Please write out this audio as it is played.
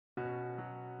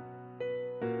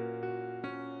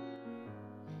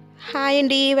Hi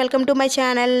అండి, welcome to my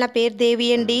channel. నా పేరు దేవి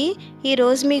అండి.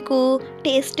 ఈరోజు మీకు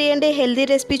టేస్టీ అండ్ హెల్దీ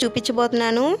రెసిపీ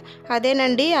చూపించబోతున్నాను.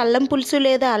 అదేనండి అల్లం పులుసు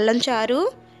లేదా అల్లం చారు.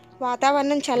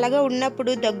 వాతావరణం చల్లగా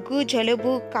ఉన్నప్పుడు దగ్గు,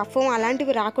 జలుబు, కఫం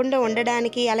అలాంటివి రాకుండా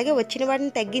ఉండడానికి, అలాగే వచ్చిన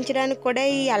వాటిని తగ్గించడానికి కూడా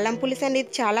ఈ అల్లం పులుసు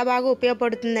అనేది చాలా బాగా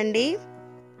ఉపయోగపడుతుందండి.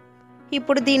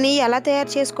 ఇప్పుడు దీన్ని ఎలా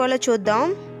తయారు చేసుకోవాలో చూద్దాం.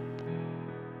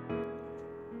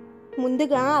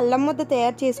 ముందుగా అల్లం ముద్ద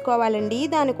తయారు చేసుకోవాలండి.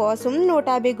 దానికోసం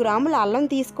 150 గ్రాముల అల్లం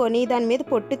తీసుకొని దాని మీద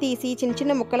పొట్టు తీసి చిన్న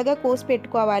చిన్న ముక్కలుగా కోసి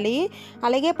పెట్టుకోవాలి.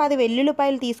 అలాగే 10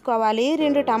 వెల్లుల్లిపాయలు తీసుకోవాలి.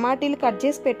 2 టమాటీలు కట్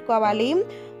చేసి పెట్టుకోవాలి.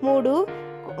 3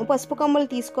 పసుపు కొమ్మలు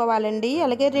తీసుకోవాలండి.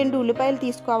 అలాగే 2 ఉల్లిపాయలు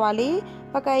తీసుకోవాలి.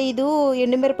 ఒక 5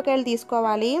 ఎండుమిరపకాయలు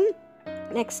తీసుకోవాలి.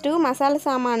 నెక్స్ట్ మసాలా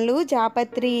సామాన్లు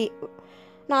జాపత్రి,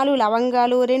 4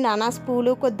 లవంగాలు, 2 అనాస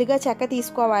పువ్వులు, కొద్దిగా చెక్క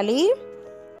తీసుకోవాలి.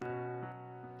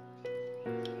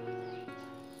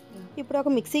 ఇప్పుడు ఒక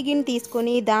మిక్సీ గిన్నె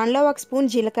తీసుకొని దానిలో 1 స్పూన్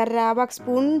జీలకర్ర, 1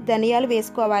 స్పూన్ ధనియాలు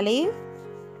వేసుకోవాలి.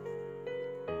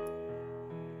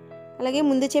 అలాగే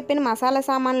ముందు చెప్పిన మసాలా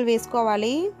సామాన్లు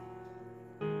వేసుకోవాలి.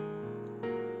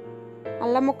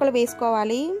 అల్లం ముక్కలు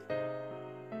వేసుకోవాలి.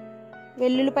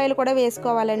 వెల్లుల్లిపాయలు కూడా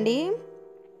వేసుకోవాలండి.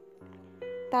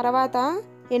 తర్వాత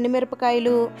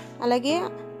ఎండుమిరపకాయలు, అలాగే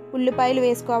ఉల్లిపాయలు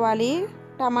వేసుకోవాలి.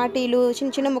 టమాటీలు,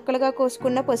 చిన్న చిన్న ముక్కలుగా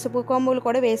కోసుకున్న పసుపు కొమ్ములు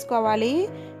కూడా వేసుకోవాలి.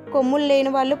 కొమ్ములు లేని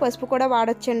వాళ్ళు పసుపు కూడా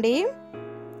వాడొచ్చండి.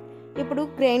 ఇప్పుడు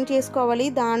గ్రైండ్ చేసుకోవాలి.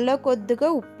 దానిలో కొద్దిగా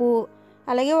ఉప్పు,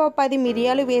 అలాగే 10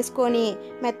 మిరియాలు వేసుకొని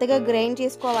మెత్తగా గ్రైండ్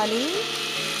చేసుకోవాలి.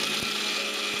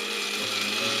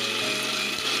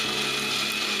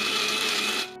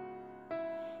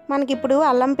 మనకిప్పుడు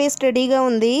అల్లం పేస్ట్ రెడీగా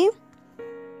ఉంది.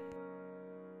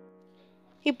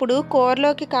 ఇప్పుడు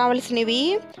కూరలోకి కావలసినవి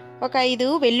ఒక 5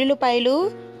 వెల్లుల్లిపాయలు,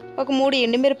 ఒక 3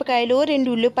 ఎండుమిరపకాయలు, 2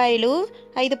 ఉల్లిపాయలు,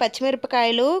 5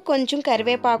 పచ్చిమిరపకాయలు, కొంచెం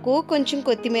కరివేపాకు, కొంచెం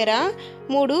కొత్తిమీర,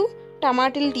 3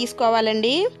 టమాటీలు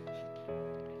తీసుకోవాలండి.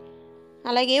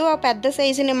 అలాగే ఒక పెద్ద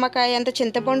సైజు నిమ్మకాయ అంత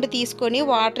చింతపండు తీసుకొని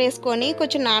వాటర్ వేసుకొని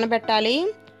కొంచెం నానబెట్టాలి.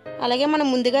 అలాగే మనం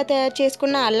ముందుగా తయారు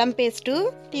చేసుకున్న అల్లం పేస్టు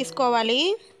తీసుకోవాలి.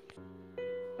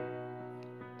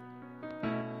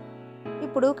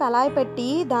 ఇప్పుడు కళాయి పెట్టి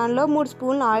దానిలో 3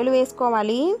 స్పూన్లు ఆయిల్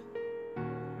వేసుకోవాలి.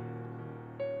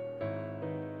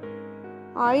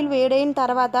 ఆయిల్ వేడైన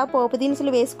తర్వాత పోపు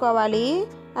దినుసులు వేసుకోవాలి.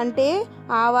 అంటే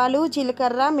ఆవాలు,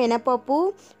 జీలకర్ర, మినపప్పు,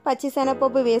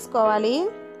 పచ్చిశనగపప్పు వేసుకోవాలి.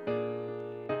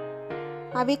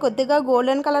 అవి కొద్దిగా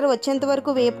గోల్డెన్ కలర్ వచ్చేంత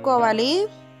వరకు వేపుకోవాలి.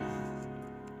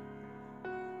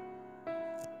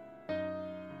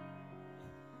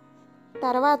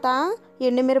 తర్వాత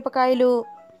ఎండుమిరపకాయలు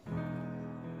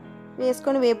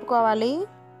వేసుకొని వేపుకోవాలి.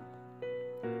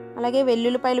 అలాగే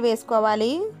వెల్లుల్లిపాయలు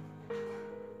వేసుకోవాలి.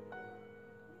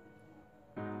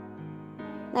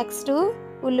 నెక్స్ట్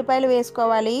ఉల్లిపాయలు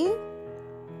వేసుకోవాలి.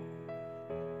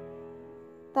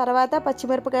 తర్వాత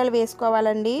పచ్చిమిరపకాయలు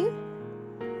వేసుకోవాలండి.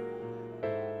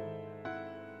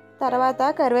 తర్వాత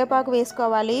కరివేపాకు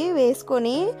వేసుకోవాలి.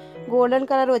 వేసుకొని గోల్డెన్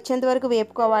కలర్ వచ్చేంత వరకు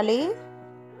వేపుకోవాలి.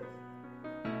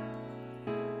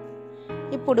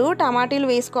 ఇప్పుడు టమాటీలు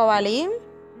వేసుకోవాలి.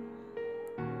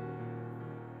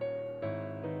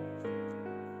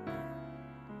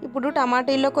 ఇప్పుడు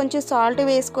టమాటీల్లో కొంచెం సాల్ట్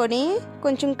వేసుకొని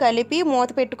కొంచెం కలిపి మూత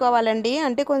పెట్టుకోవాలండి.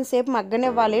 అంటే కొంచెంసేపు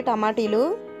మగ్గనివ్వాలి టమాటీలు.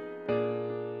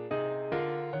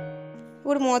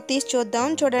 ఇప్పుడు మూత తీసి చూద్దాం.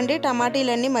 చూడండి,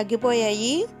 టమాటీలన్నీ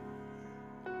మగ్గిపోయాయి.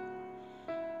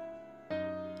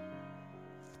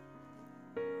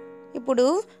 ఇప్పుడు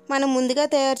మనం ముందుగా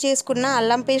తయారు చేసుకున్న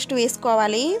అల్లం పేస్ట్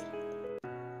వేసుకోవాలి.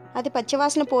 అది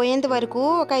పచ్చివాసన పోయేంత వరకు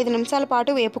ఒక 5 నిమిషాల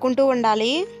పాటు వేపుకుంటూ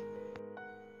ఉండాలి.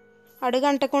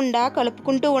 అడుగంటకుండా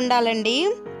కలుపుకుంటూ ఉండాలండి.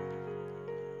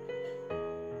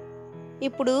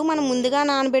 ఇప్పుడు మనం ముందుగా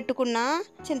నానబెట్టుకున్న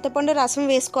చింతపండు రసం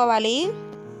వేసుకోవాలి.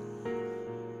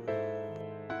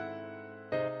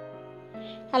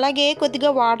 అలాగే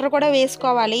కొద్దిగా వాటర్ కూడా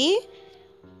వేసుకోవాలి.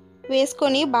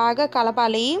 వేసుకొని బాగా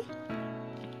కలపాలి.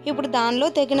 ఇప్పుడు దానిలో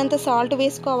తగినంత సాల్ట్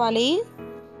వేసుకోవాలి.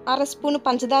 1/2 స్పూన్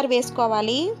పంచదార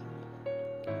వేసుకోవాలి.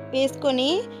 వేసుకొని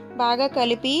బాగా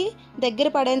కలిపి దగ్గర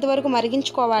పడేంత వరకు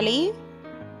మరిగించుకోవాలి.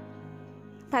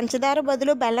 పంచదార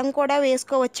బదులు బెల్లం కూడా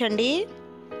వేసుకోవచ్చండి.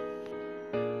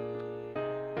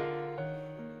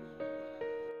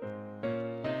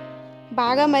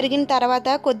 బాగా మరిగిన తర్వాత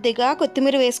కొద్దిగా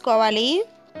కొత్తిమీర వేసుకోవాలి.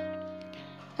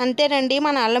 అంతేనండి,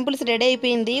 మన అల్లం పులుసు రెడీ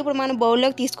అయిపోయింది. ఇప్పుడు మనం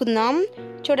బౌల్లోకి తీసుకుందాం.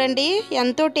 చూడండి,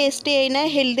 ఎంతో టేస్టీ అయినా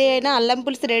హెల్దీ అయినా అల్లం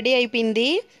పులుసు రెడీ అయిపోయింది.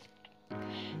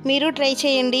 మీరు ట్రై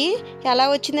చేయండి. ఎలా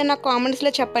వచ్చిందో నాకు కామెంట్స్లో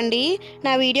చెప్పండి.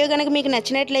 నా వీడియో కనుక మీకు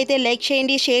నచ్చినట్లయితే లైక్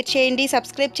చేయండి, షేర్ చేయండి,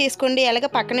 సబ్స్క్రైబ్ చేసుకోండి. అలాగే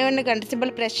పక్కనే ఉన్న గంట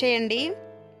సింబల్ ప్రెస్ చేయండి.